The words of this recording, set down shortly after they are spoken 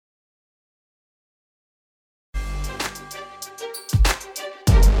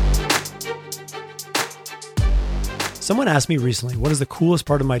Someone asked me recently, what is the coolest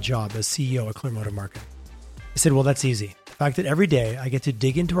part of my job as CEO at Clearmotive Marketing? I said, well, that's easy. The fact that every day I get to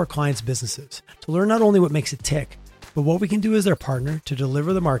dig into our clients' businesses to learn not only what makes it tick, but what we can do as their partner to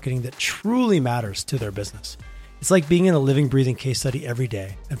deliver the marketing that truly matters to their business. It's like being in a living, breathing case study every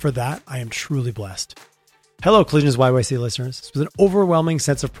day. And for that, I am truly blessed. Hello, Collisions YYC listeners. It's with an overwhelming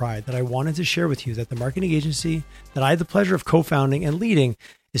sense of pride that I wanted to share with you that the marketing agency that I had the pleasure of co-founding and leading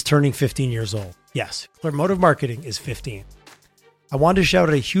is turning 15 years old. Yes, Clearmotive Marketing is 15. I wanted to shout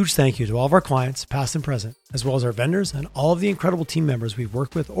out a huge thank you to all of our clients, past and present, as well as our vendors and all of the incredible team members we've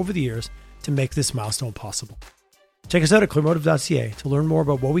worked with over the years to make this milestone possible. Check us out at clearmotive.ca to learn more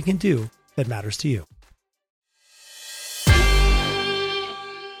about what we can do that matters to you.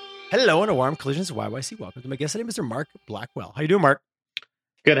 Hello and a warm Collisions YYC. Welcome to my guest today, Mr. Mark Blackwell. How you doing, Mark?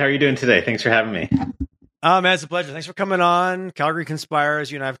 Good. How are you doing today? Thanks for having me. Man, it's a pleasure. Thanks for coming on. Calgary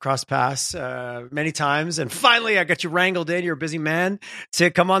Conspires. You and I have crossed paths many times, and finally, I got you wrangled in. You're a busy man to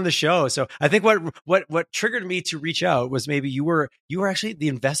come on the show. So I think what triggered me to reach out was maybe you were actually the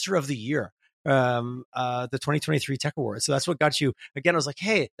investor of the year, the 2023 Tech Awards. So that's what got you. Again, I was like,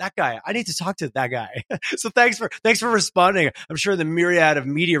 hey, that guy. I need to talk to that guy. So thanks for responding. I'm sure the myriad of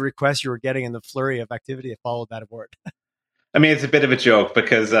media requests you were getting and the flurry of activity that followed that award. I mean, it's a bit of a joke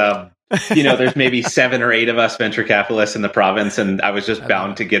because, there's maybe 7 or 8 of us venture capitalists in the province, and I was just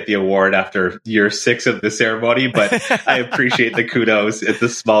bound to get the award after year 6 of the ceremony. But I appreciate the kudos. It's a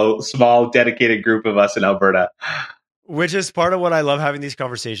small, dedicated group of us in Alberta. Which is part of what I love having these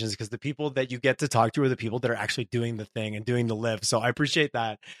conversations, because the people that you get to talk to are the people that are actually doing the thing and doing the live. So I appreciate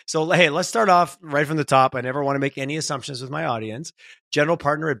that. So, hey, let's start off right from the top. I never want to make any assumptions with my audience. General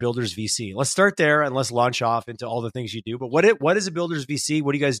partner at Builders VC. Let's start there and let's launch off into all the things you do. But what is a Builders VC?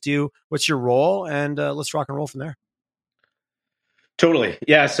 What do you guys do? What's your role? And let's rock and roll from there. Totally.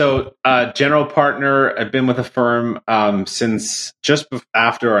 Yeah. So general partner, I've been with the firm since just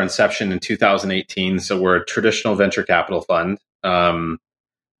after our inception in 2018. So we're a traditional venture capital fund. And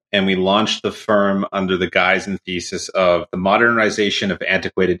we launched the firm under the guise and thesis of the modernization of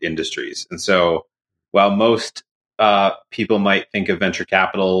antiquated industries. And so while most people might think of venture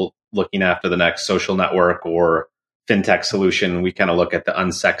capital looking after the next social network or fintech solution, we kind of look at the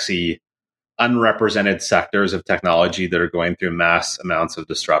unsexy, unrepresented sectors of technology that are going through mass amounts of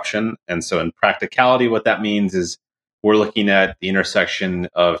disruption. And so in practicality, what that means is we're looking at the intersection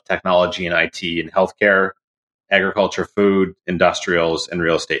of technology and IT in healthcare, agriculture, food, industrials, and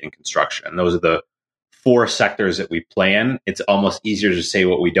real estate and construction. And those are the 4 sectors that we play in. It's almost easier to say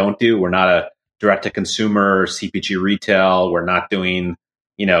what we don't do. We're not a direct-to-consumer CPG retail. We're not doing,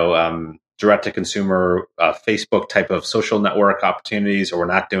 direct-to-consumer Facebook type of social network opportunities, or we're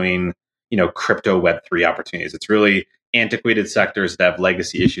not doing crypto Web3 opportunities. It's really antiquated sectors that have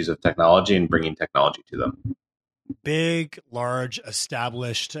legacy issues of technology and bringing technology to them. Big, large,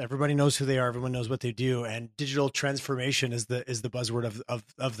 established. Everybody knows who they are. Everyone knows what they do. And digital transformation is the buzzword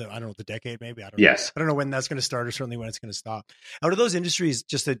of the, I don't know, the decade, maybe. I don't know. I don't know when that's going to start, or certainly when it's going to stop. Out of those industries,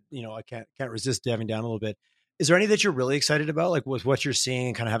 just that, I can't resist diving down a little bit. Is there any that you're really excited about, like with what you're seeing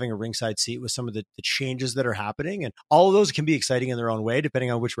and kind of having a ringside seat with some of the changes that are happening? And all of those can be exciting in their own way, depending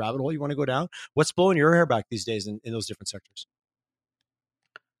on which rabbit hole you want to go down. What's blowing your hair back these days in those different sectors?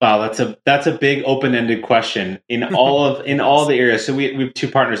 Wow, that's a big open-ended question in all the areas. So we have 2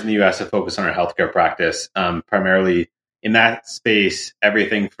 partners in the US that focus on our healthcare practice, primarily in that space,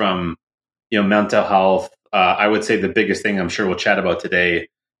 everything from mental health. I would say the biggest thing I'm sure we'll chat about today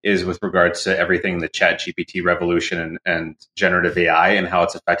is with regards to everything, the ChatGPT revolution and generative AI and how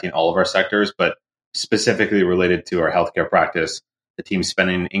it's affecting all of our sectors, but specifically related to our healthcare practice. The team's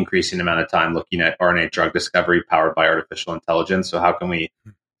spending an increasing amount of time looking at RNA drug discovery powered by artificial intelligence. So how can we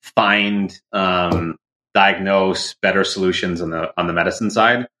find, diagnose better solutions on the medicine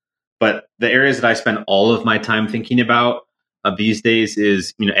side? But the areas that I spend all of my time thinking about these days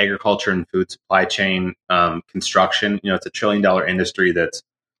is agriculture and food supply chain, construction. It's $1 trillion industry that's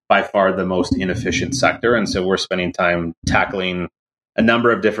by far the most inefficient sector. And so we're spending time tackling a number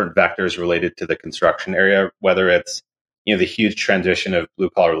of different vectors related to the construction area, whether it's, the huge transition of blue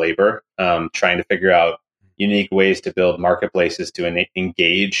collar labor, trying to figure out unique ways to build marketplaces to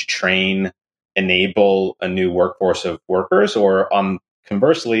engage, train, enable a new workforce of workers, or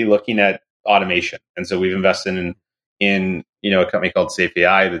conversely, looking at automation. And so we've invested in a company called Safe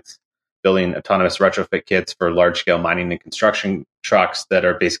AI that's building autonomous retrofit kits for large scale mining and construction trucks that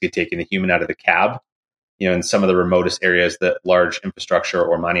are basically taking the human out of the cab. In some of the remotest areas that large infrastructure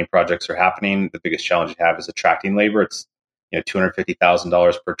or mining projects are happening, the biggest challenge you have is attracting labor. It's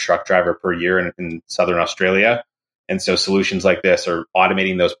 $250,000 per truck driver per year in Southern Australia. And so solutions like this are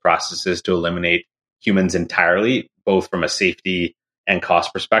automating those processes to eliminate humans entirely, both from a safety and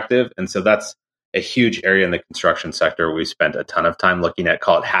cost perspective. And so that's a huge area in the construction sector. We spent a ton of time looking at,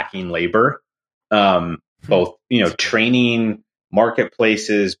 call it hacking labor, both, training,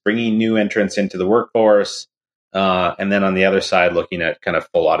 marketplaces, bringing new entrants into the workforce. And then on the other side, looking at kind of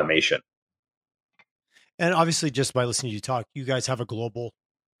full automation. And obviously, just by listening to you talk, you guys have a global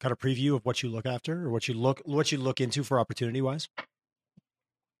kind of preview of what you look after or what you look into for opportunity wise.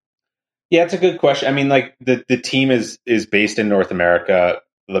 Yeah, it's a good question. I mean, like the team is based in North America.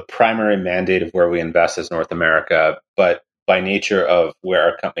 The primary mandate of where we invest is North America, but by nature of where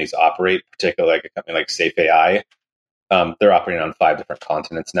our companies operate, particularly like a company like Safe AI, they're operating on 5 different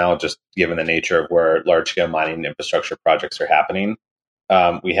continents now, just given the nature of where large scale mining infrastructure projects are happening.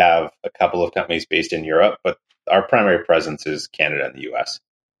 We have a couple of companies based in Europe, but our primary presence is Canada and the US.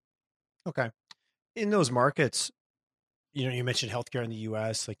 Okay. In those markets, you mentioned healthcare in the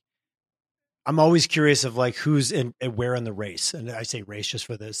US, like I'm always curious of like who's in and where in the race. And I say race just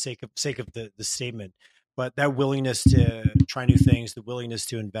for the sake of the statement, but that willingness to try new things, the willingness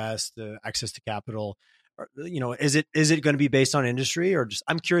to invest, the access to capital, is it going to be based on industry or just,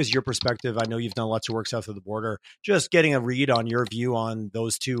 I'm curious your perspective. I know you've done lots of work south of the border, just getting a read on your view on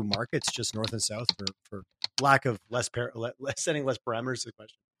those two markets, just north and south for lack of setting less parameters to the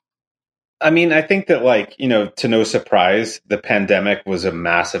question. I mean, I think that to no surprise, the pandemic was a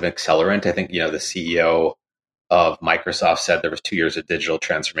massive accelerant. I think, the CEO of Microsoft said there was 2 years of digital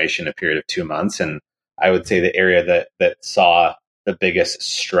transformation in a period of 2 months. And I would say the area that saw the biggest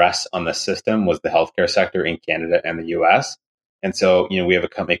stress on the system was the healthcare sector in Canada and the US. And so, we have a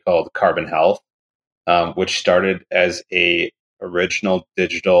company called Carbon Health, which started as a original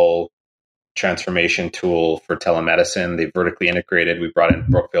digital transformation tool for telemedicine. They vertically integrated. We brought in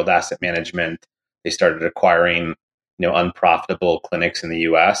Brookfield Asset Management. They started acquiring, unprofitable clinics in the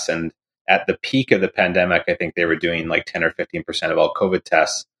US. And at the peak of the pandemic, I think they were doing like 10 or 15% of all COVID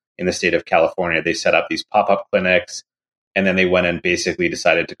tests in the state of California. They set up these pop-up clinics, and then they went and basically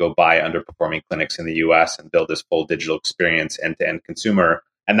decided to go buy underperforming clinics in the US and build this full digital experience end-to-end consumer.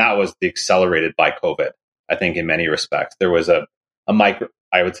 And that was accelerated by COVID, I think, in many respects. There was a micro,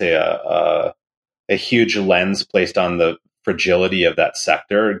 I would say a huge lens placed on the fragility of that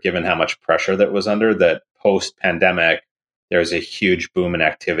sector, given how much pressure that was under, that post pandemic, there's a huge boom in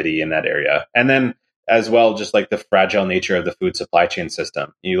activity in that area. And then as well, just like the fragile nature of the food supply chain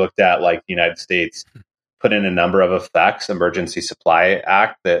system. You looked at like the United States put in a number of effects, Emergency Supply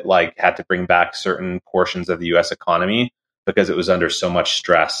Act, that like had to bring back certain portions of the US economy because it was under so much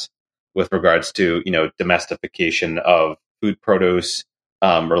stress with regards to, domestication of food produce,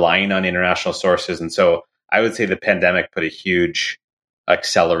 relying on international sources. And so I would say the pandemic put a huge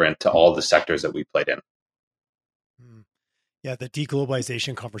accelerant to all the sectors that we played in. Yeah, the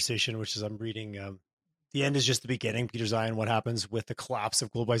deglobalization conversation, which is I'm reading, the end is just the beginning. Peter Zion, what happens with the collapse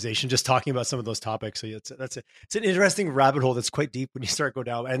of globalization? Just talking about some of those topics. So it's an interesting rabbit hole that's quite deep when you start go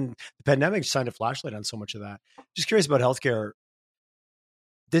down. And the pandemic shined a flashlight on so much of that. Just curious about healthcare.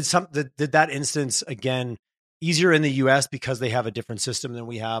 Did that instance again easier in the US because they have a different system than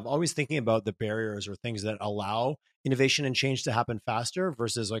we have? Always thinking about the barriers or things that allow innovation and change to happen faster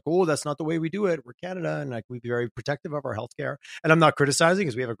versus like, oh, that's not the way we do it. We're Canada and like we'd be very protective of our healthcare. And I'm not criticizing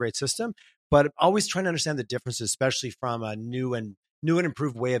because we have a great system, but always trying to understand the differences, especially from a new and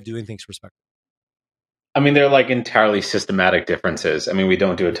improved way of doing things perspective. I mean, they're like entirely systematic differences. I mean, we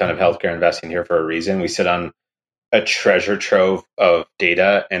don't do a ton of healthcare investing here for a reason. We sit on a treasure trove of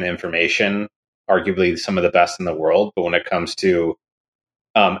data and information, arguably some of the best in the world. But when it comes to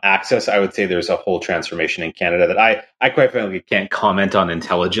access, I would say there's a whole transformation in Canada that I quite frankly can't comment on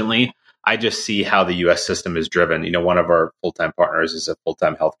intelligently. I just see how the US system is driven. One of our full-time partners is a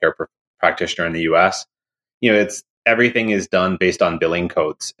full-time healthcare practitioner in the US. It's everything is done based on billing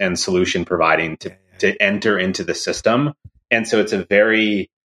codes and solution providing to enter into the system. And so it's a very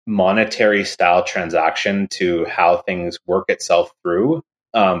monetary style transaction to how things work itself through,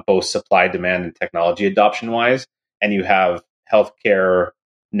 both supply, demand, and technology adoption wise. And you have healthcare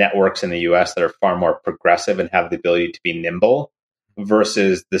networks in the US that are far more progressive and have the ability to be nimble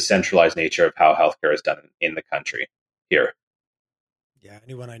versus the centralized nature of how healthcare is done in the country here. Yeah,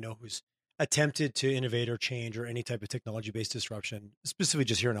 anyone I know who's attempted to innovate or change or any type of technology-based disruption, specifically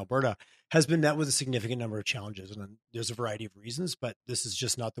just here in Alberta, has been met with a significant number of challenges. And there's a variety of reasons, but this is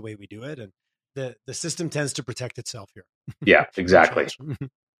just not the way we do it. And the system tends to protect itself here. Yeah, exactly.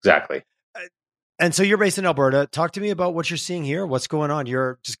 Exactly. And so you're based in Alberta. Talk to me about what you're seeing here. What's going on?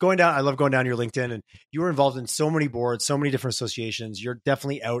 You're just going down. I love going down your LinkedIn, and you were involved in so many boards, so many different associations. You're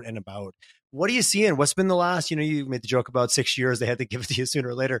definitely out and about. What are you seeing? What's been the last, you made the joke about 6 years. They had to give it to you sooner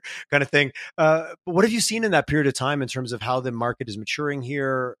or later kind of thing. But what have you seen in that period of time in terms of how the market is maturing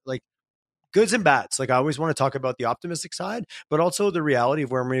here? Like goods and bads. Like I always want to talk about the optimistic side, but also the reality of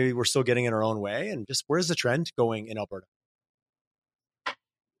where maybe we're still getting in our own way and just where's the trend going in Alberta?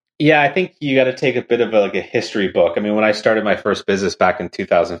 Yeah, I think you got to take a bit of like a history book. I mean, when I started my first business back in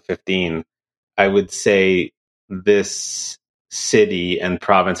 2015, I would say this city and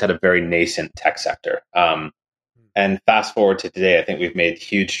province had a very nascent tech sector. And fast forward to today, I think we've made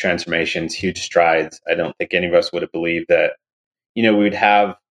huge transformations, huge strides. I don't think any of us would have believed that, we would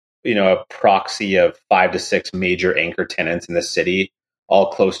have, a proxy of 5 to 6 major anchor tenants in the city, all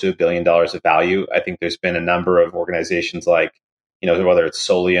close to $1 billion of value. I think there's been a number of organizations like, whether it's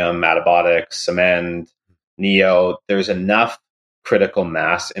Solium, Matabotics, Cement, Neo, there's enough critical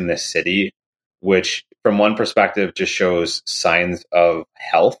mass in this city, which from one perspective just shows signs of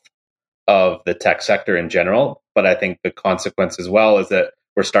health of the tech sector in general. But I think the consequence as well is that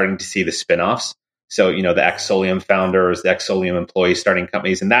we're starting to see the spin-offs. So, the ex-Solium founders, the ex-Solium employees starting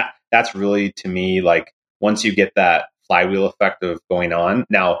companies. And that's really, to me, like once you get that flywheel effect of going on.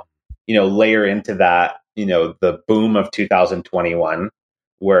 Now, layer into that, the boom of 2021,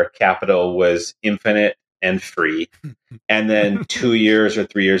 where capital was infinite and free. And then 2 years or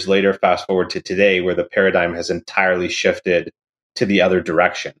 3 years later, fast forward to today, where the paradigm has entirely shifted to the other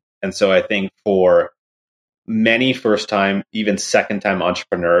direction. And so I think for many first time, even second time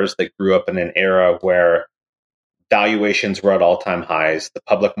entrepreneurs that grew up in an era where valuations were at all time highs, the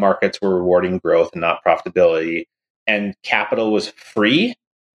public markets were rewarding growth and not profitability, and capital was free,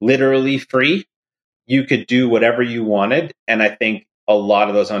 literally free, you could do whatever you wanted. And I think a lot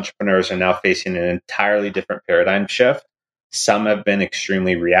of those entrepreneurs are now facing an entirely different paradigm shift. Some have been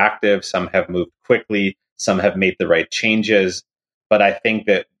extremely reactive, some have moved quickly, some have made the right changes. But I think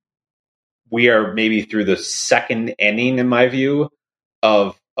that we are maybe through the second inning, in my view,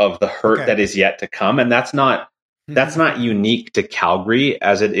 of the hurt that is yet to come. And that's not unique to Calgary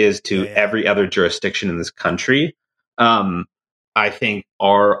as it is to every other jurisdiction in this country. I think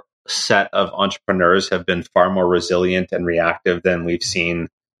our set of entrepreneurs have been far more resilient and reactive than we've seen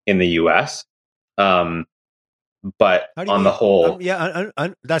in the US. But on the whole,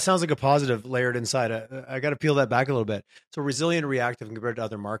 that sounds like a positive layered inside. I got to peel that back a little bit. So resilient and reactive compared to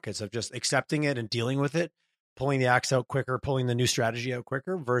other markets of just accepting it and dealing with it, pulling the axe out quicker, pulling the new strategy out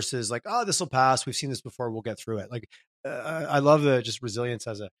quicker versus like, oh, this will pass. We've seen this before. We'll get through it. Like, I love the just resilience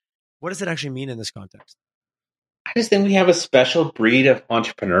what does it actually mean in this context? I just think we have a special breed of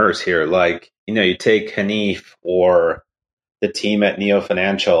entrepreneurs here. Like, you take Hanif or the team at Neo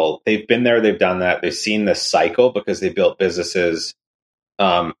Financial. They've been there, they've done that. They've seen this cycle because they built businesses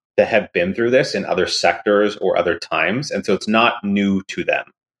that have been through this in other sectors or other times. And so it's not new to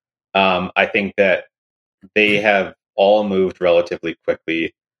them. I think that they have all moved relatively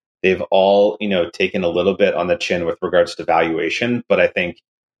quickly. They've all, taken a little bit on the chin with regards to valuation. But I think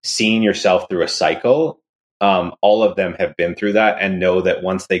seeing yourself through a cycle, all of them have been through that and know that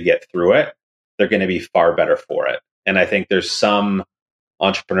once they get through it, they're going to be far better for it. And I think there's some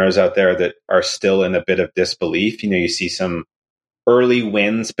entrepreneurs out there that are still in a bit of disbelief. You see some early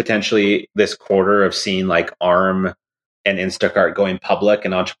wins potentially this quarter of seeing like Arm and Instacart going public,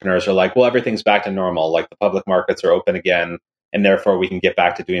 and entrepreneurs are like, well, everything's back to normal. Like the public markets are open again, and therefore we can get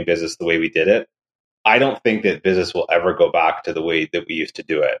back to doing business the way we did it. I don't think that business will ever go back to the way that we used to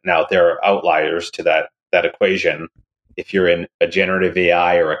do it. Now, there are outliers to that equation. If you're in a generative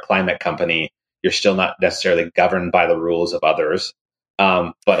AI or a climate company, you're still not necessarily governed by the rules of others.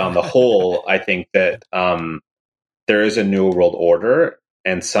 But on the whole, I think that there is a new world order,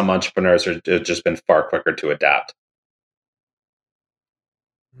 and some entrepreneurs have just been far quicker to adapt.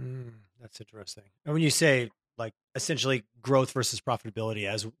 That's interesting. And when you say like essentially growth versus profitability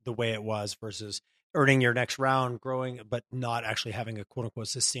as the way it was versus earning your next round, growing, but not actually having a quote unquote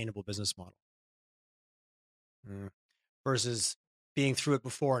sustainable business model. Versus being through it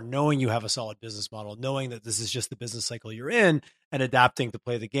before, knowing you have a solid business model, knowing that this is just the business cycle you're in and adapting to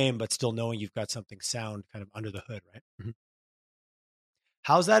play the game, but still knowing you've got something sound kind of under the hood, right? Mm-hmm.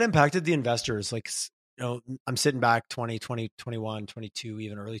 How's that impacted the investors? Like, I'm sitting back 20, 21, 22,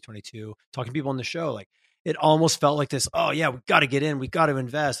 even early 22, talking to people on the show. Like, it almost felt like this, oh, yeah, we got to get in. We got to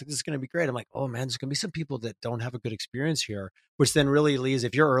invest. Like, this is going to be great. I'm like, oh, man, there's going to be some people that don't have a good experience here, which then really leaves,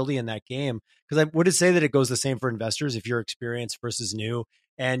 if you're early in that game, because I would say that it goes the same for investors. If you're experienced versus new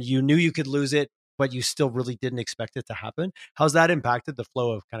and you knew you could lose it, but you still really didn't expect it to happen. How's that impacted the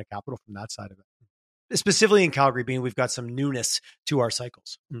flow of kind of capital from that side of it? specifically in Calgary, being we've got some newness to our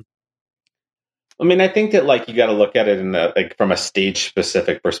cycles. I mean, I think that like you got to look at it in the like from a stage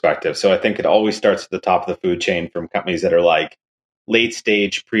specific perspective. So I think it always starts at the top of the food chain from companies that are like late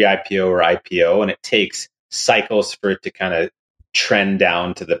stage, pre IPO or IPO, and it takes cycles for it to kind of trend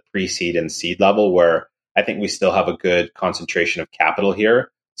down to the pre seed and seed level, where I think we still have a good concentration of capital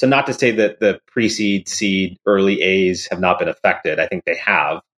here. So not to say that the pre seed, seed, early A's have not been affected. I think they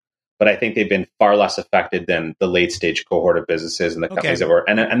have, but I think they've been far less affected than the late stage cohort of businesses and the companies that were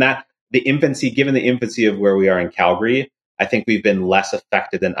and that the infancy, given the infancy of where we are in Calgary, I think we've been less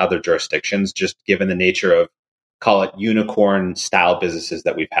affected than other jurisdictions, just given the nature of, call it unicorn style businesses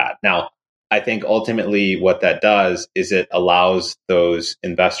that we've had. Now, I think ultimately what that does is it allows those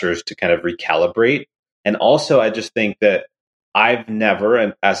investors to kind of recalibrate. And also, I just think that I've never,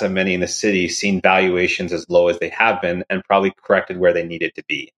 and as have many in the city, seen valuations as low as they have been and probably corrected where they needed to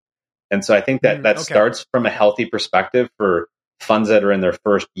be. And so I think that starts from a healthy perspective for funds that are in their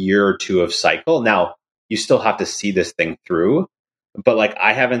first year or two of cycle. Now, you still have to see this thing through, but like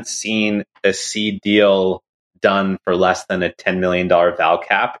I haven't seen a seed deal done for less than a $10 million val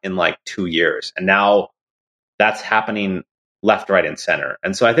cap in like 2 years. And now that's happening left, right, and center.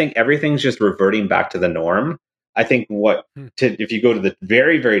 And so I think everything's just reverting back to the norm. I think if you go to the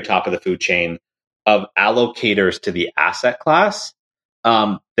very, very top of the food chain of allocators to the asset class,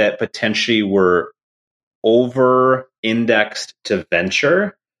 that potentially were over indexed to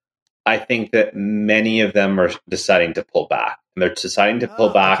venture, I think that many of them are deciding to pull back. And they're deciding to pull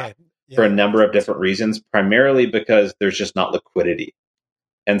back for a number of different reasons, primarily because there's just not liquidity.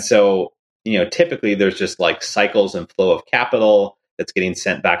 And so, typically there's just like cycles and flow of capital that's getting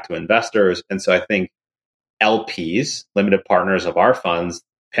sent back to investors. And so I think LPs, limited partners of our funds,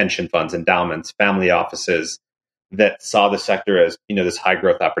 pension funds, endowments, family offices that saw the sector as, this high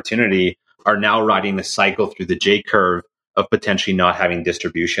growth opportunity are now riding the cycle through the J curve of potentially not having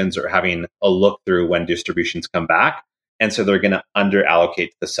distributions or having a look through when distributions come back. And so they're going to under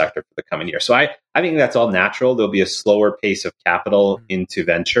allocate to the sector for the coming year. So I think that's all natural. There'll be a slower pace of capital into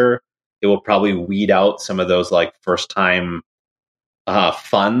venture. It will probably weed out some of those like first time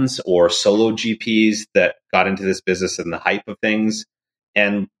funds or solo GPs that got into this business in the hype of things,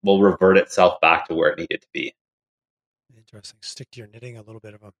 and will revert itself back to where it needed to be. Interesting. Stick to your knitting a little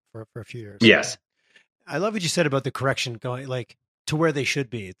bit of for a few years. Yes. I love what you said about the correction going like to where they should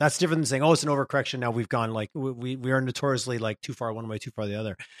be. That's different than saying, oh, it's an overcorrection. Now we've gone like we are notoriously like too far one way, too far the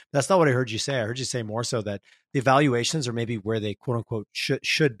other. That's not what I heard you say. I heard you say more so that the evaluations are maybe where they quote unquote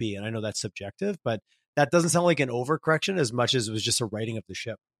should be. And I know that's subjective, but that doesn't sound like an overcorrection as much as it was just a righting of the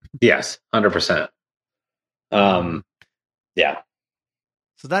ship. Yes, 100%. Yeah.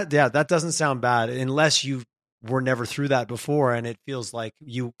 So that doesn't sound bad unless you were never through that before, and it feels like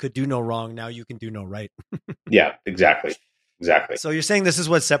you could do no wrong. Now you can do no right. Yeah, exactly. So you're saying this is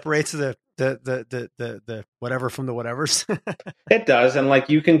what separates the whatever from the whatevers? It does, and like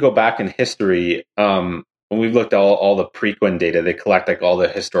you can go back in history. When we've looked at all the Preqin data, they collect like all the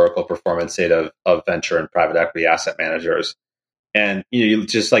historical performance data of venture and private equity asset managers, and you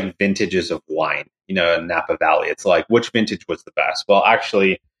just like vintages of wine. In Napa Valley, it's like which vintage was the best? Well,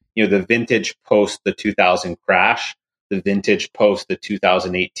 actually, the vintage post the 2000 crash, the vintage post the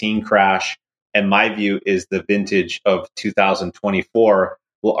 2018 crash, and my view is the vintage of 2024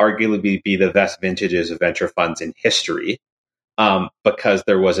 will arguably be the best vintages of venture funds in history, because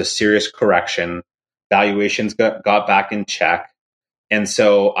there was a serious correction, valuations got back in check, and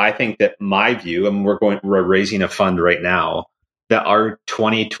so I think that my view, and we're raising a fund right now, that our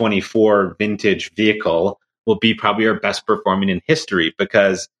 2024 vintage vehicle will be probably our best performing in history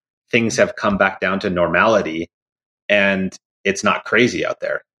because things have come back down to normality and it's not crazy out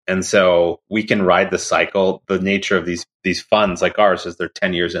there. And so we can ride the cycle. The nature of these funds like ours is they're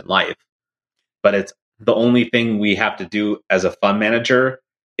 10 years in life, but it's the only thing we have to do as a fund manager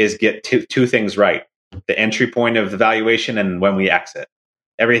is get two things right: the entry point of the valuation and when we exit.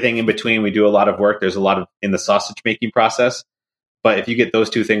 Everything in between, we do a lot of work. There's a lot of in the sausage making process. But if you get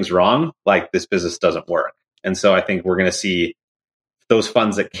those two things wrong, like this business doesn't work. And so I think we're going to see those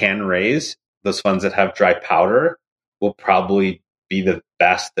funds that can raise, those funds that have dry powder will probably be the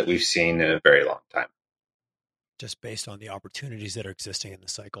best that we've seen in a very long time. Just based on the opportunities that are existing in the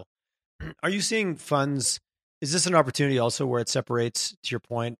cycle. Are you seeing funds? Is this an opportunity also where it separates, to your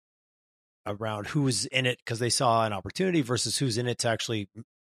point, around who's in it because they saw an opportunity versus who's in it to actually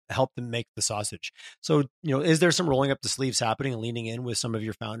help them make the sausage? So, is there some rolling up the sleeves happening and leaning in with some of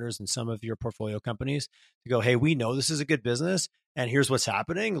your founders and some of your portfolio companies to go, hey, we know this is a good business. and here's what's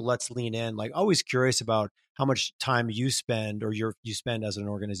happening. Let's lean in. Like, always curious about how much time you spend or you spend as an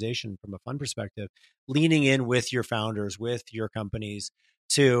organization from a fund perspective, leaning in with your founders, with your companies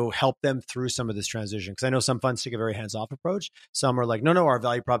to help them through some of this transition. Because I know some funds take a very hands-off approach. Some are like, no, our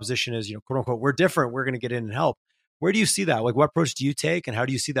value proposition is, quote unquote, we're different. We're going to get in and help. Where do you see that? Like, what approach do you take, and how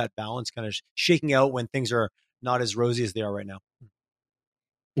do you see that balance kind of shaking out when things are not as rosy as they are right now?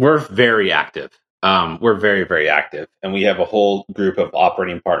 We're very active. We're very, very active. And we have a whole group of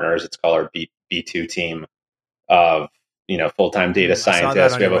operating partners. It's called our B2 team of, full-time data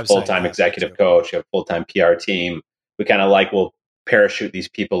scientists. We have a full-time executive coach, we have a full-time PR team. We kind of will parachute these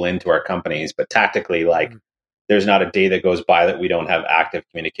people into our companies, but tactically, there's not a day that goes by that we don't have active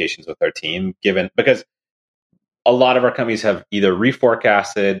communications with our team, because a lot of our companies have either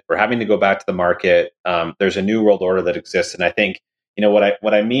reforecasted or having to go back to the market. There's a new world order that exists. And I think,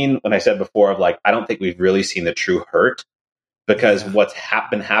 what I mean when I said before of I don't think we've really seen the true hurt, because what's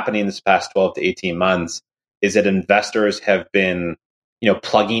been happening this past 12 to 18 months is that investors have been,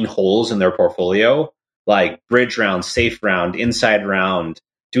 plugging holes in their portfolio, like bridge round, safe round, inside round,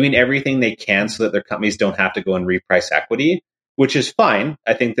 doing everything they can so that their companies don't have to go and reprice equity, which is fine.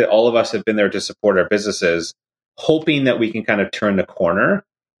 I think that all of us have been there to support our businesses, hoping that we can kind of turn the corner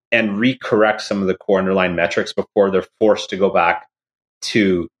and recorrect some of the core underlying metrics before they're forced to go back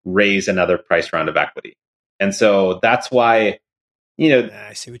to raise another price round of equity. And so that's why,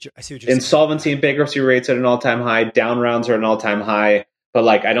 I see what you're insolvency saying. and bankruptcy rates at an all-time high, down rounds are at an all-time high. But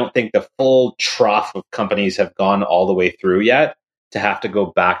I don't think the full trough of companies have gone all the way through yet to have to go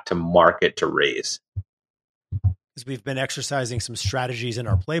back to market to raise. Because we've been exercising some strategies in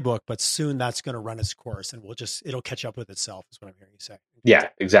our playbook, but soon that's going to run its course and it'll catch up with itself, is what I'm hearing you say. Yeah,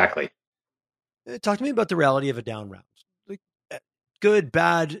 exactly. Talk to me about the reality of a down round. Good,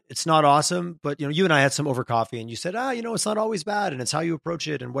 bad, it's not awesome, but you and I had some over coffee and you said, it's not always bad, and it's how you approach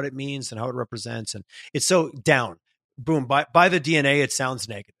it and what it means and how it represents. And it's so down, boom, by the DNA, it sounds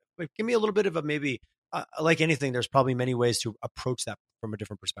negative. But give me a little bit of a maybe, like anything, there's probably many ways to approach that from a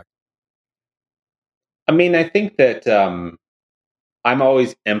different perspective. I mean, I think that I'm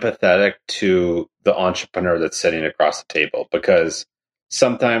always empathetic to the entrepreneur that's sitting across the table, because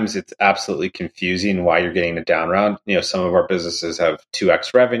sometimes it's absolutely confusing why you're getting a down round. Some of our businesses have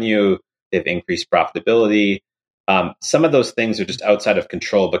 2x revenue, they've increased profitability. Some of those things are just outside of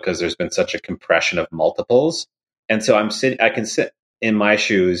control because there's been such a compression of multiples. And so I can sit in my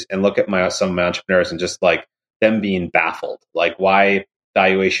shoes and look at some of my entrepreneurs and just them being baffled, why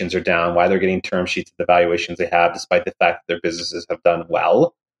valuations are down, why they're getting term sheets at the valuations they have, despite the fact that their businesses have done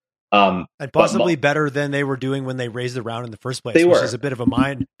well. And possibly better than they were doing when they raised the round in the first place, which is a bit of a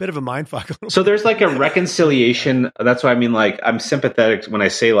mind fuck. So there's a reconciliation. That's why I mean, I'm sympathetic when I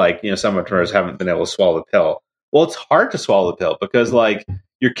say some entrepreneurs haven't been able to swallow the pill. Well, it's hard to swallow the pill because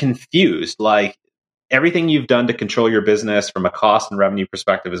you're confused. Everything you've done to control your business from a cost and revenue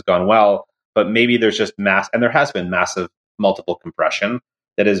perspective has gone well, but maybe there's just and there has been massive multiple compression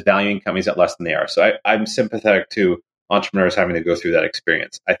that is valuing companies at less than they are. So I'm sympathetic to entrepreneurs having to go through that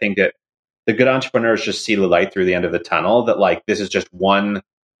experience. I think that the good entrepreneurs just see the light through the end of the tunnel, that this is just one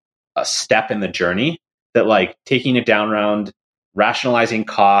step in the journey, that taking it down round, rationalizing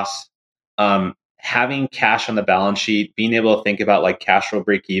costs, having cash on the balance sheet, being able to think about cash flow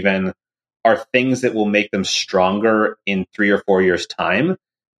break even are things that will make them stronger in 3 or 4 years time.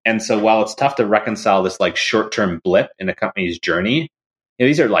 And so while it's tough to reconcile this short-term blip in a company's journey,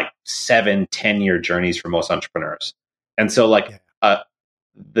 these are 7-10 year journeys for most entrepreneurs. And so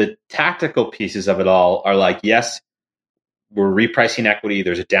the tactical pieces of it all are yes, we're repricing equity.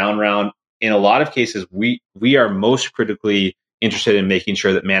 There's a down round. In a lot of cases, we are most critically interested in making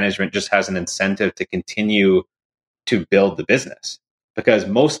sure that management just has an incentive to continue to build the business. Because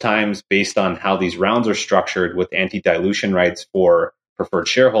most times, based on how these rounds are structured with anti-dilution rights for preferred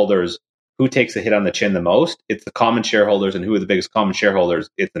shareholders, who takes the hit on the chin the most? It's the common shareholders. And who are the biggest common shareholders?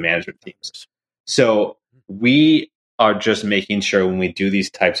 It's the management teams. So we are just making sure when we do these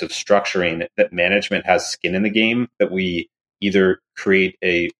types of structuring that management has skin in the game, that we either create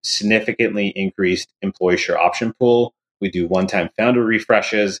a significantly increased employee share option pool, we do one-time founder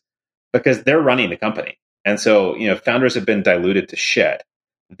refreshes, because they're running the company. And so, founders have been diluted to shit.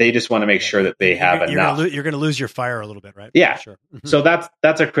 They just want to make sure that they have enough. You're going to lose your fire a little bit, right? Yeah. Sure. So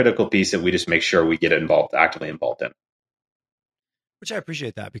that's a critical piece that we just make sure we get actively involved in. Which I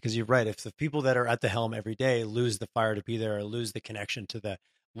appreciate that, because you're right. If the people that are at the helm every day lose the fire to be there, or lose the connection to the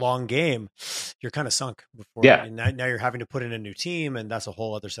long game, you're kind of sunk before. Yeah. Now you're having to put in a new team, and that's a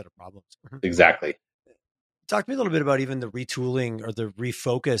whole other set of problems. Exactly. Talk to me a little bit about even the retooling or the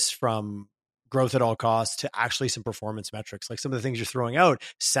refocus from growth at all costs to actually some performance metrics. Like some of the things you're throwing out,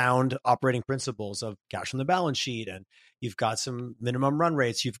 sound operating principles of cash on the balance sheet, and you've got some minimum run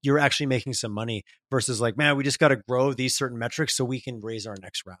rates. You're actually making some money versus like, man, we just got to grow these certain metrics so we can raise our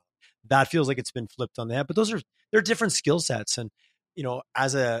next round. That feels like it's been flipped on that. But they're different skill sets. And,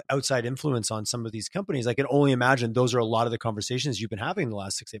 as a outside influence on some of these companies, I can only imagine those are a lot of the conversations you've been having in the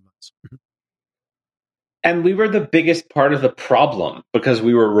last 6, 8 months. And we were the biggest part of the problem because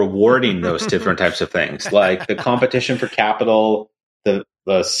we were rewarding those different types of things, like the competition for capital, the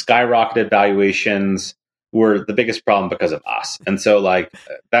skyrocketed valuations were the biggest problem because of us. And so, like,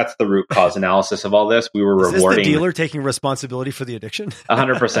 that's the root cause analysis of all this. We were Is rewarding. This the dealer taking responsibility for the addiction?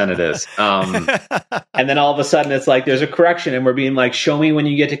 100% it is. And then all of a sudden it's like there's a correction and we're being like, show me when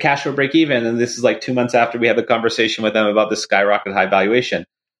you get to cash flow break even. And this is like 2 months after we had the conversation with them about the skyrocket high valuation.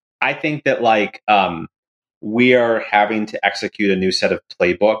 I think that we are having to execute a new set of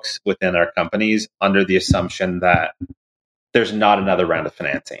playbooks within our companies under the assumption that there's not another round of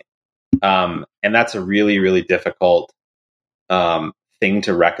financing. And that's a really, really difficult thing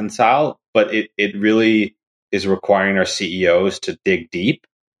to reconcile, but it really is requiring our CEOs to dig deep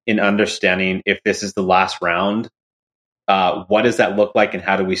in understanding if this is the last round, what does that look like and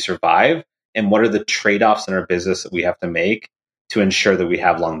how do we survive? And what are the trade-offs in our business that we have to make to ensure that we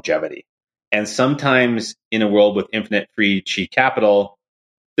have longevity? And sometimes in a world with infinite free cheap capital,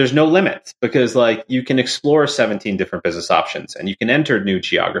 there's no limits because you can explore 17 different business options and you can enter new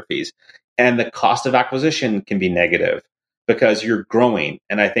geographies and the cost of acquisition can be negative because you're growing.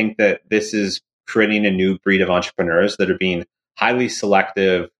 And I think that this is creating a new breed of entrepreneurs that are being highly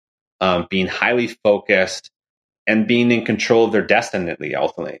selective, being highly focused, and being in control of their destiny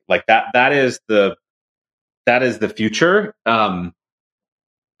ultimately. That is the future.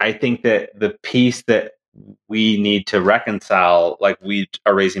 I think that the piece that we need to reconcile, we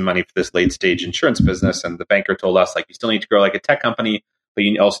are raising money for this late stage insurance business, and the banker told us you still need to grow like a tech company, but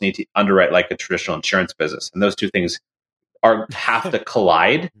you also need to underwrite like a traditional insurance business, and those two things have to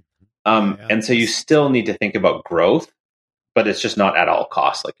collide. And so you still need to think about growth, but it's just not at all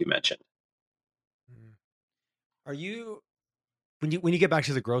costs, like you mentioned. Are you? When you get back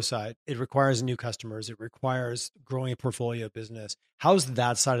to the growth side, it requires new customers. It requires growing a portfolio of business. How's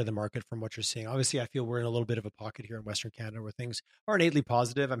that side of the market from what you're seeing? Obviously, I feel we're in a little bit of a pocket here in Western Canada where things are innately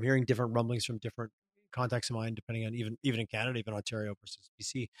positive. I'm hearing different rumblings from different contacts of mine, depending on even in Canada, even Ontario versus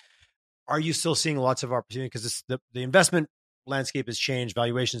BC. Are you still seeing lots of opportunity? Because the investment landscape has changed,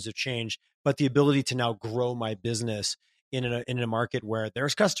 valuations have changed, but the ability to now grow my business in a market where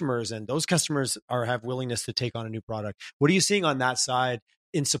there's customers and those customers have willingness to take on a new product. What are you seeing on that side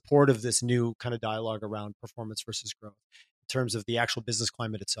in support of this new kind of dialogue around performance versus growth in terms of the actual business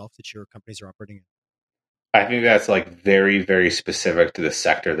climate itself that your companies are operating in? I think that's very, very specific to the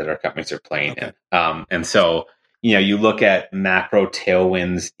sector that our companies are playing in. And so, you look at macro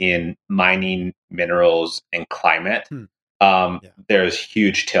tailwinds in mining, minerals, and climate. There's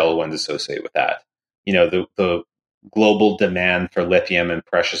huge tailwinds associated with that. The global demand for lithium and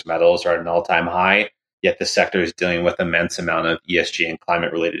precious metals are at an all-time high, yet the sector is dealing with immense amount of ESG and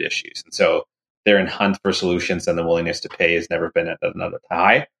climate-related issues. And so they're in hunt for solutions, and the willingness to pay has never been at another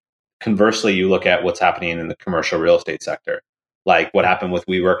high. Conversely, you look at what's happening in the commercial real estate sector, like what happened with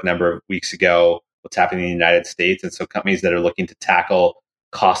WeWork a number of weeks ago, what's happening in the United States. And so companies that are looking to tackle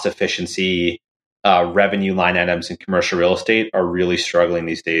cost efficiency, revenue line items in commercial real estate are really struggling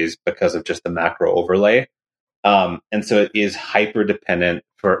these days because of just the macro overlay. And so it is hyper dependent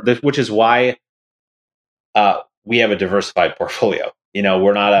for this, which is why we have a diversified portfolio.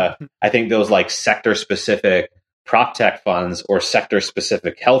 We're not I think those sector specific prop tech funds or sector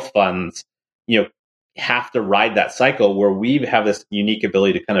specific health funds, have to ride that cycle where we have this unique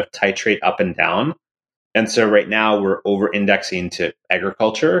ability to kind of titrate up and down. And so right now we're over indexing to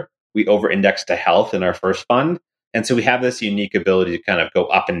agriculture. We over index to health in our first fund. And so we have this unique ability to kind of go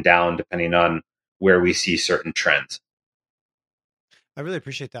up and down depending on where we see certain trends. I really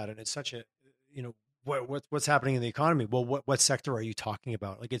appreciate that. And it's such a, what's happening in the economy? Well, what sector are you talking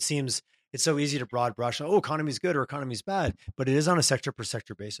about? It seems it's so easy to broad brush. Oh, economy's good or economy's bad, but it is on a sector per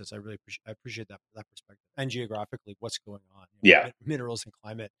sector basis. I really appreciate that perspective, and geographically, what's going on. Minerals and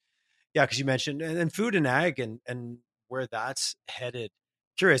climate. Yeah, because you mentioned and food and ag and where that's headed.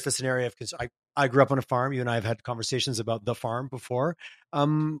 Curious, that's an area of because I grew up on a farm. You and I have had conversations about the farm before.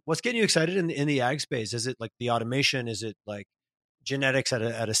 What's getting you excited in the ag space? Is it like the automation? Is it like genetics at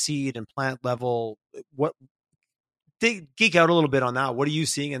a seed and plant level? What geek out a little bit on that. What are you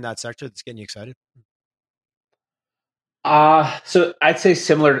seeing in that sector that's getting you excited? So I'd say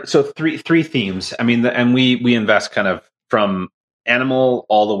similar. So three themes. I mean, and we invest kind of from animal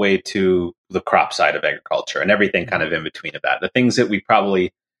all the way to the crop side of agriculture and everything kind of in between of that. The things that we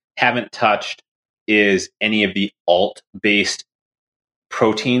probably haven't touched is any of the alt-based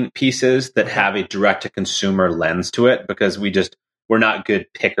protein pieces that have a direct to consumer lens to it, because we're not good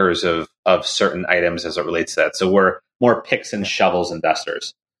pickers of certain items as it relates to that. So we're more picks and shovels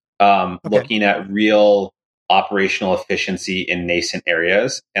investors, looking at real operational efficiency in nascent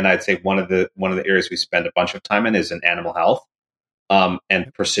areas. And I'd say one of the areas we spend a bunch of time in is in animal health,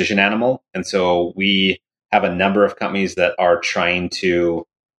 and precision animal. And so we have a number of companies that are trying to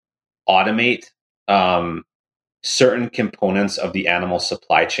automate certain components of the animal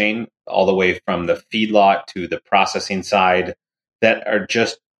supply chain, all the way from the feedlot to the processing side, that are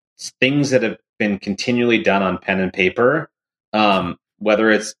just things that have been continually done on pen and paper, whether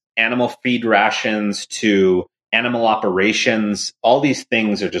it's animal feed rations to animal operations. All these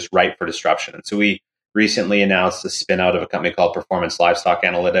things are just ripe for disruption. And so we recently announced the spin out of a company called Performance Livestock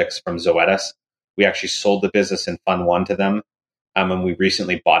Analytics from Zoetis. We actually sold the business in Fund 1 to them, and we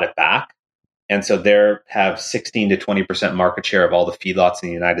recently bought it back. And so they have 16 to 20% market share of all the feedlots in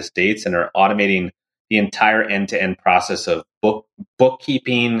the United States, and are automating the entire end-to-end process of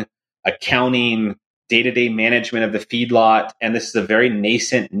bookkeeping, accounting, day-to-day management of the feedlot. And this is a very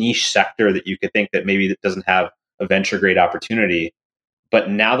nascent niche sector that you could think that maybe that doesn't have a venture grade opportunity. But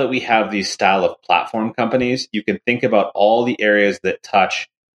now that we have these style of platform companies, you can think about all the areas that touch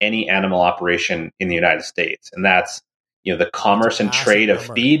any animal operation in the United States. And that's, the commerce and trade of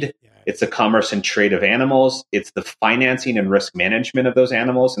feed. It's the commerce and trade of animals. It's the financing and risk management of those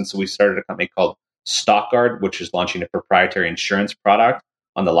animals. And so we started a company called StockGuard, which is launching a proprietary insurance product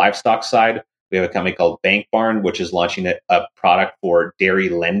on the livestock side. We have a company called Bank Barn, which is launching a product for dairy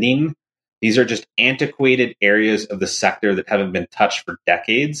lending. These are just antiquated areas of the sector that haven't been touched for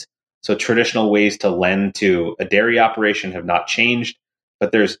decades. So traditional ways to lend to a dairy operation have not changed,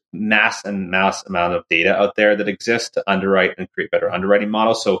 but there's mass amount of data out there that exists to underwrite and create better underwriting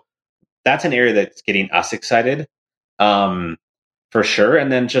models. So that's an area that's getting us excited, for sure.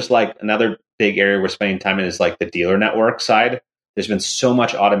 And then just like another big area we're spending time in is like the dealer network side. There's been so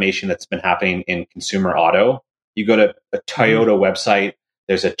much automation that's been happening in consumer auto. You go to a Toyota website,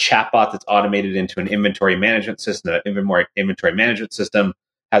 there's a chatbot that's automated into an inventory management system. That inventory management system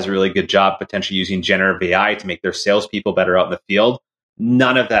has a really good job potentially using generative AI to make their salespeople better out in the field.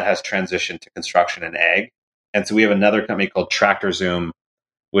 None of that has transitioned to construction and ag. And so we have another company called Tractor Zoom,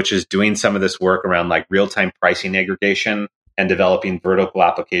 which is doing some of this work around like real-time pricing aggregation and developing vertical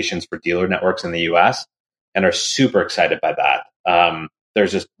applications for dealer networks in the US, and are super excited by that.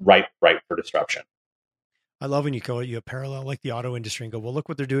 There's just ripe for disruption. I love when you parallel like the auto industry and go, well, look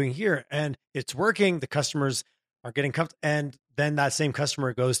what they're doing here. And it's working. The customers are getting comfortable. And then that same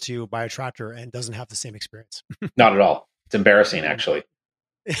customer goes to buy a tractor and doesn't have the same experience. Not at all. It's embarrassing, actually.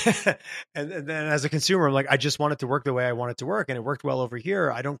 And then as a consumer, I'm like, I just want it to work the way I want it to work. And it worked well over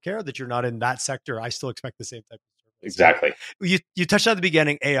here. I don't care that you're not in that sector. I still expect the same type of service. Exactly. You touched on the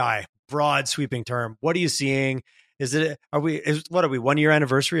beginning, AI, broad sweeping term. What are you seeing? Are we 1 year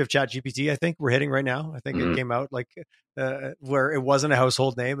anniversary of ChatGPT? I think we're hitting right now. I think it came out like where it wasn't a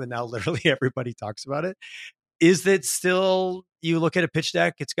household name, and now literally everybody talks about it. Is that still, you look at a pitch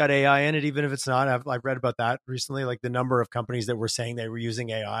deck, it's got AI in it, even if it's not? I've read about that recently, like the number of companies that were saying they were using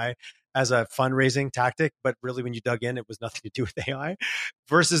AI as a fundraising tactic, but really when you dug in, it was nothing to do with AI,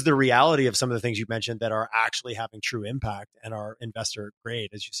 versus the reality of some of the things you mentioned that are actually having true impact and are investor grade,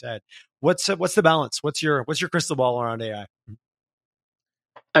 as you said. What's the balance? What's your crystal ball around AI?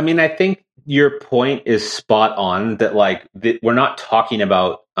 I mean, I think your point is spot on that we're not talking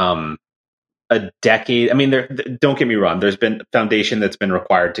about a decade. I mean, don't get me wrong. There's been a foundation that's been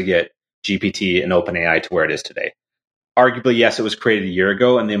required to get GPT and OpenAI to where it is today. Arguably, yes, it was created a year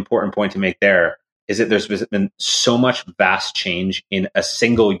ago. And the important point to make there is that there's been so much vast change in a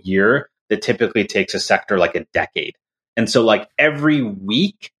single year that typically takes a sector like a decade. And so like every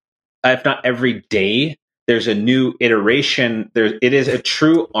week, if not every day, there's a new iteration. It is a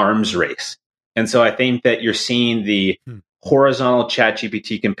true arms race. And so I think that you're seeing the horizontal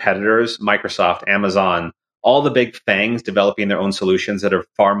ChatGPT competitors, Microsoft, Amazon, all the big fangs developing their own solutions that are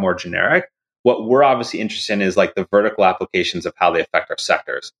far more generic. What we're obviously interested in is like the vertical applications of how they affect our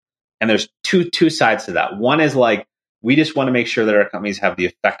sectors. And there's two sides to that. One is like, we just want to make sure that our companies have the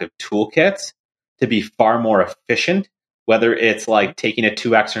effective toolkits to be far more efficient, whether it's like taking a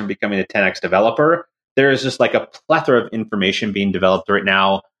 2X and becoming a 10X developer. There is just like a plethora of information being developed right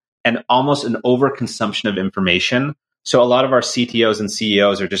now, and almost an overconsumption of information. So a lot of our CTOs and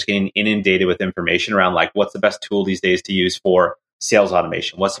CEOs are just getting inundated with information around like, what's the best tool these days to use for sales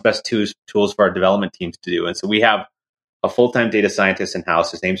automation? What's the best tools for our development teams to do? And so we have a full-time data scientist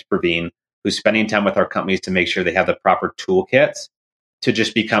in-house. His name's Praveen, who's spending time with our companies to make sure they have the proper toolkits to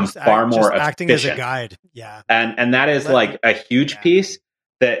just become far more acting efficient. As a guide. Yeah. And that is like a huge piece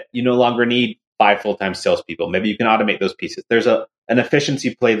that you no longer need 5 full-time salespeople. Maybe you can automate those pieces. There's an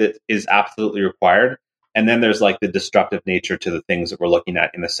efficiency play that is absolutely required. And then there's like the disruptive nature to the things that we're looking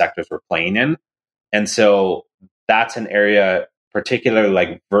at in the sectors we're playing in. And so that's an area, particularly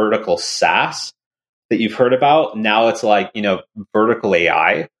like vertical SaaS that you've heard about. Now it's like, vertical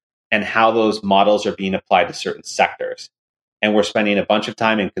AI and how those models are being applied to certain sectors. And we're spending a bunch of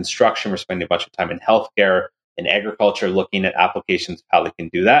time in construction. We're spending a bunch of time in healthcare, in agriculture, looking at applications of how they can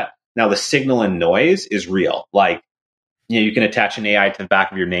do that. Now, the signal and noise is real. Like, you can attach an AI to the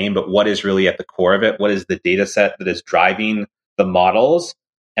back of your name, but what is really at the core of it? What is the data set that is driving the models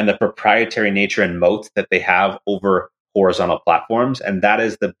and the proprietary nature and moats that they have over horizontal platforms? And that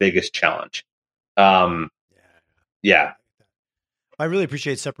is the biggest challenge. Yeah. I really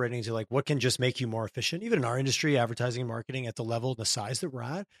appreciate separating to like what can just make you more efficient, even in our industry, advertising and marketing at the level and the size that we're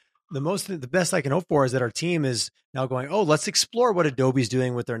at. The best I can hope for is that our team is now going, oh, let's explore what Adobe's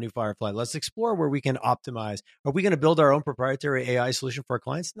doing with their new Firefly. Let's explore where we can optimize. Are we going to build our own proprietary AI solution for our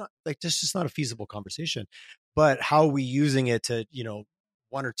clients? Not like this, just not a feasible conversation. But how are we using it to,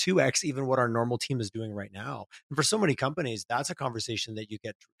 1 or 2x even what our normal team is doing right now? And for so many companies, that's a conversation that you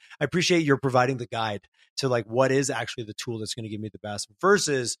get. I appreciate you're providing the guide to like what is actually the tool that's going to give me the best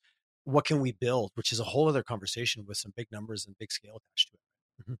versus what can we build, which is a whole other conversation with some big numbers and big scale attached to it.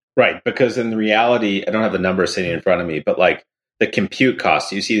 Right. Because in reality, I don't have the numbers sitting in front of me, but like the compute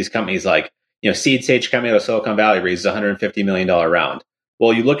costs, you see these companies like, Seed Sage coming out of Silicon Valley raises $150 million round.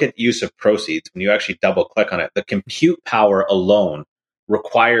 Well, you look at the use of proceeds, when you actually double click on it, the compute power alone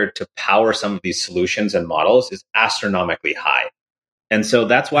required to power some of these solutions and models is astronomically high. And so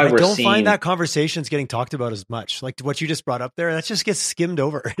that's why I don't find that conversation's getting talked about as much. Like what you just brought up there, that just gets skimmed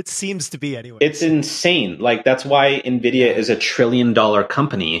over. It seems to be anyway. It's insane. Like that's why NVIDIA is $1 trillion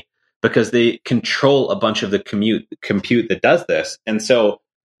company, because they control a bunch of the compute that does this. And so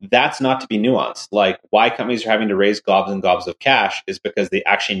that's not to be nuanced. Like why companies are having to raise gobs and gobs of cash is because they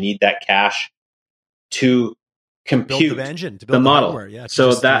actually need that cash to compute build the engine, to build the model. Hardware. Yeah,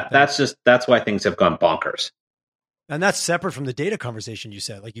 so that's why things have gone bonkers. And that's separate from the data conversation you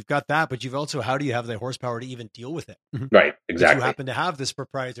said. Like you've got that, but you've also, how do you have the horsepower to even deal with it? Right, exactly. You happen to have this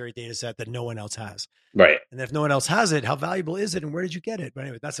proprietary data set that no one else has. Right. And if no one else has it, how valuable is it and where did you get it? But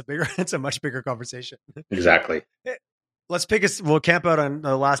anyway, that's a much bigger conversation. Exactly. We'll camp out on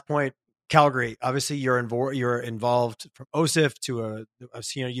the last point. Calgary, obviously you're involved from OSIF to I've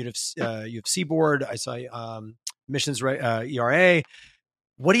seen you have Seaboard. I saw missions ERA.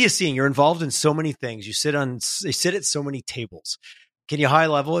 What are you seeing? You're involved in so many things. You sit at so many tables. Can you high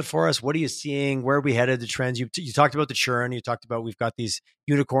level it for us? What are you seeing? Where are we headed? The trends? You talked about the churn. You talked about we've got these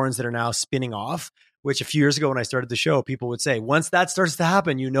unicorns that are now spinning off, which a few years ago when I started the show, people would say, once that starts to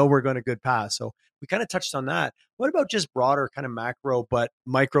happen, we're going a good path. So we kind of touched on that. What about just broader kind of macro, but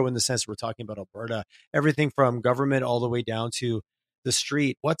micro in the sense we're talking about Alberta, everything from government all the way down to the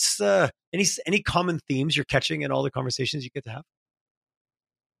street. What's any common themes you're catching in all the conversations you get to have?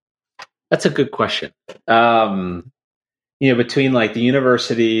 That's a good question. Between like the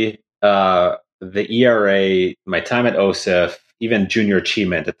university, the ERA, my time at OSIF, even junior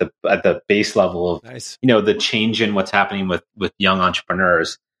achievement at the base level of, nice. The change in what's happening with young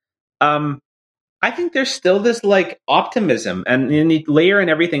entrepreneurs. I think there's still this like optimism, and you layer in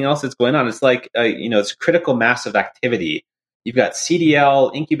everything else that's going on. It's like, it's critical mass of activity. You've got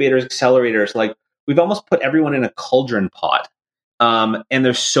CDL, incubators, accelerators. Like we've almost put everyone in a cauldron pot. And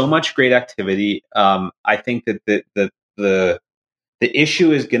there's so much great activity. I think that the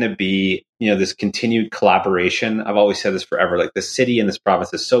issue is going to be, this continued collaboration. I've always said this forever. Like the city and this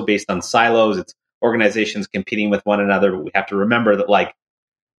province is so based on silos. It's organizations competing with one another. But we have to remember that like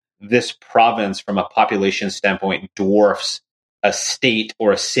this province, from a population standpoint, dwarfs a state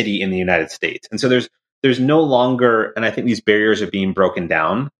or a city in the United States. And so there's no longer, and I think these barriers are being broken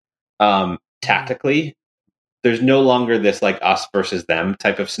down tactically. There's no longer this like us versus them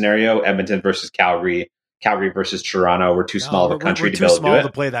type of scenario. Edmonton versus Calgary versus Toronto. We're too small of a country to be able to do it.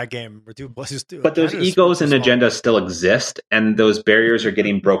 To play that game. We're too. But those egos and agendas still exist, and those barriers are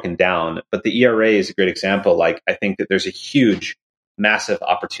getting broken down. But the ERA is a great example. Like I think that there's a huge, massive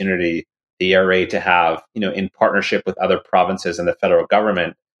opportunity the ERA to have, in partnership with other provinces and the federal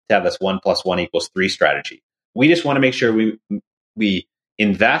government, to have this 1 + 1 = 3 strategy. We just want to make sure we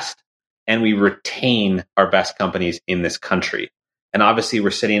invest and we retain our best companies in this country. And obviously, we're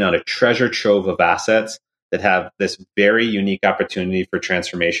sitting on a treasure trove of assets that have this very unique opportunity for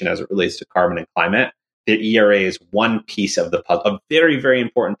transformation as it relates to carbon and climate. the ERA is one piece of the puzzle, a very, very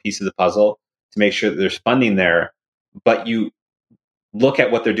important piece of the puzzle to make sure that there's funding there. But you look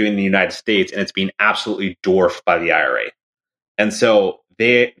at what they're doing in the United States, and it's being absolutely dwarfed by the IRA. And so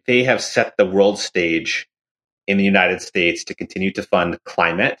they have set the world stage in the United States to continue to fund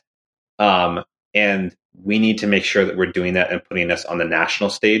climate. And we need to make sure that we're doing that and putting us on the national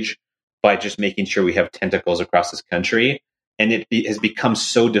stage by just making sure we have tentacles across this country. And has become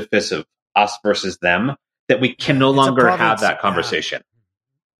so divisive, us versus them, that we can no longer have that conversation.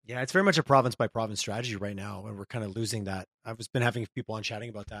 Yeah, it's very much a province by province strategy right now, and we're kind of losing that. I've been having people on chatting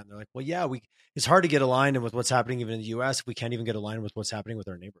about that, and they're like, "Well, yeah, it's hard to get aligned with what's happening even in the U.S. if we can't even get aligned with what's happening with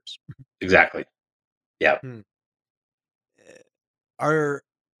our neighbors." Exactly. Yeah.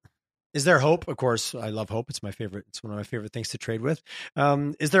 Is there hope? Of course, I love hope. It's my favorite. It's one of my favorite things to trade with.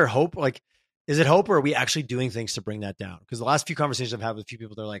 Is there hope? Is it hope, or are we actually doing things to bring that down? Because the last few conversations I've had with a few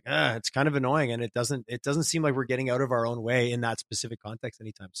people, they're like, it's kind of annoying, and it doesn't seem like we're getting out of our own way in that specific context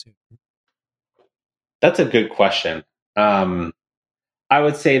anytime soon. That's a good question. I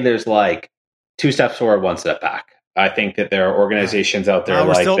would say there's like 2 steps forward, 1 step back. I think that there are organizations out there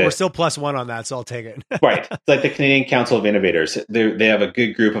we're still +1 on that, so I'll take it. Right. It's like the Canadian Council of Innovators. They have a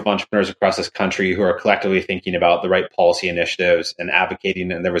good group of entrepreneurs across this country who are collectively thinking about the right policy initiatives and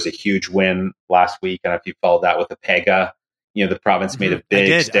advocating. And there was a huge win last week. And if you followed that with the PEGA, the province made a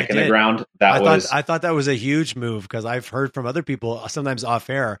big stick in the ground. I thought that was a huge move, because I've heard from other people, sometimes off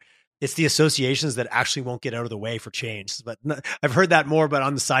air, it's the associations that actually won't get out of the way for change. But I've heard that more, but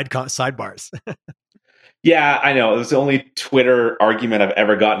on the sidebars. Yeah, I know. It was the only Twitter argument I've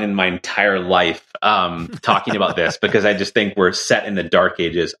ever gotten in my entire life talking about this, because I just think we're set in the dark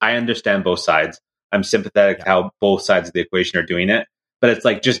ages. I understand both sides. I'm sympathetic to how both sides of the equation are doing it, but it's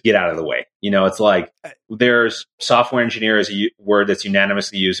like, just get out of the way. It's like, there's software engineer is a word that's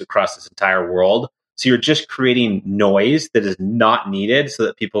unanimously used across this entire world. So you're just creating noise that is not needed so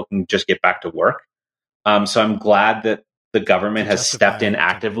that people can just get back to work. So I'm glad that the government has stepped in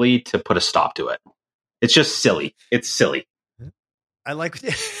actively to put a stop to it. It's just silly. It's silly. I like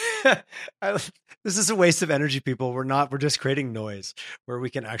this is a waste of energy, people. We're just creating noise where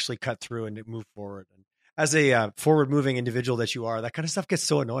we can actually cut through and move forward. And as a forward moving individual that you are, that kind of stuff gets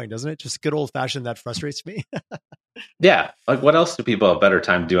so annoying, doesn't it? Just good old fashioned, that frustrates me. Yeah. Like, what else do people have better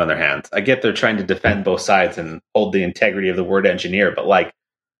time to do on their hands? I get they're trying to defend both sides and hold the integrity of the word engineer, but like,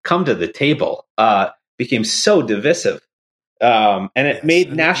 come to the table. Became so divisive. And it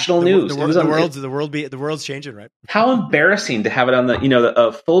made national news. The world's changing, right? How embarrassing to have it on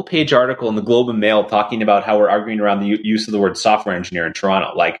a full page article in the Globe and Mail talking about how we're arguing around the use of the word software engineer in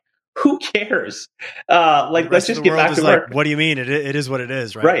Toronto. Like, who cares? Let's just get back to work. What do you mean? It is what it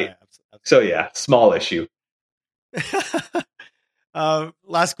is, right? Right. Yeah, so yeah, small issue.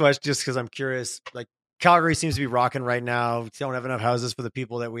 Last question, just because I'm curious. Like, Calgary seems to be rocking right now. We don't have enough houses for the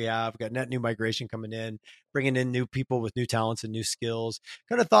people that we have. We've got net new migration coming in, bringing in new people with new talents and new skills.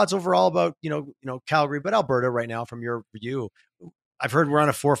 Kind of thoughts overall about, Calgary, but Alberta right now from your view. I've heard we're on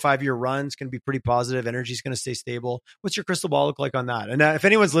a 4 or 5 year run. It's going to be pretty positive. Energy is going to stay stable. What's your crystal ball look like on that? And if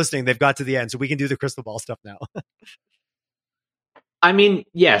anyone's listening, they've got to the end, so we can do the crystal ball stuff now. I mean,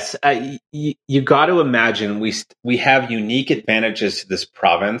 yes, you got to imagine we have unique advantages to this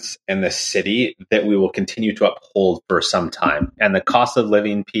province and this city that we will continue to uphold for some time. And the cost of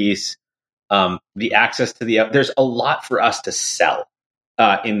living piece, the access to there's a lot for us to sell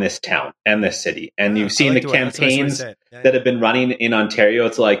in this town and this city. And you've seen the campaigns that have been running in Ontario.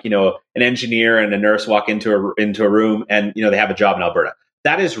 It's like, an engineer and a nurse walk into a room and, they have a job in Alberta.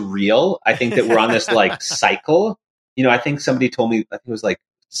 That is real. I think that we're on this like cycle. I think somebody told me, I think it was like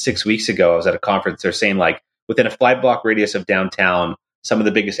 6 weeks ago, I was at a conference. They're saying like within a 5-block radius of downtown, some of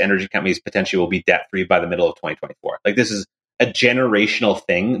the biggest energy companies potentially will be debt free by the middle of 2024. Like, this is a generational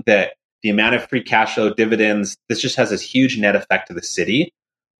thing, that the amount of free cash flow, dividends, this just has this huge net effect to the city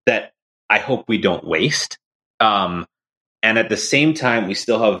that I hope we don't waste. And at the same time, we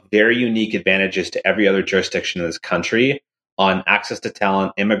still have very unique advantages to every other jurisdiction in this country on access to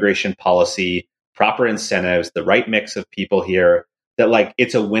talent, immigration policy, proper incentives, the right mix of people here, that like,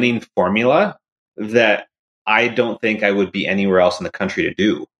 it's a winning formula that I don't think I would be anywhere else in the country to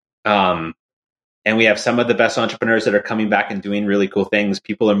do. And we have some of the best entrepreneurs that are coming back and doing really cool things.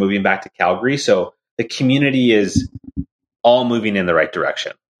 People are moving back to Calgary. So the community is all moving in the right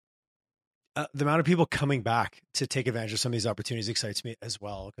direction. The amount of people coming back to take advantage of some of these opportunities excites me as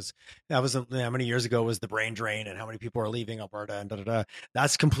well, because that was how many years ago was the brain drain and how many people are leaving Alberta and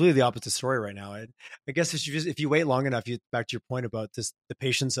That's completely the opposite story right now. And I guess if you wait long enough, back to your point about the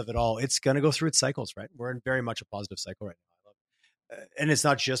patience of it all, it's going to go through its cycles, right? We're in very much a positive cycle right now. and it's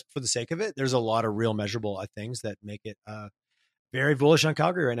not just for the sake of it. There's a lot of real measurable things that make it very bullish on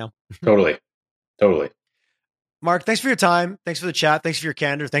Calgary right now. Totally. Mark, thanks for your time. Thanks for the chat. Thanks for your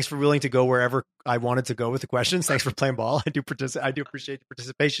candor. Thanks for willing to go wherever I wanted to go with the questions. Thanks for playing ball. I do appreciate the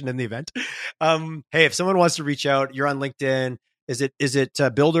participation in the event. Hey, if someone wants to reach out, you're on LinkedIn. Is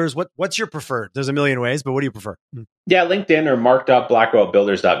it builders? What's your preferred? There's a million ways, but what do you prefer? Yeah, LinkedIn or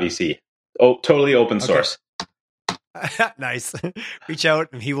mark.blackwellbuilders.vc. Oh, totally open source. Okay. Nice. Reach out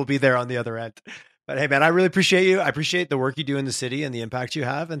and he will be there on the other end. But hey, man, I really appreciate you. I appreciate the work you do in the city and the impact you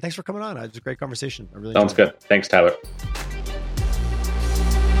have. And thanks for coming on. It was a great conversation. I really Sounds good. Thanks, Tyler.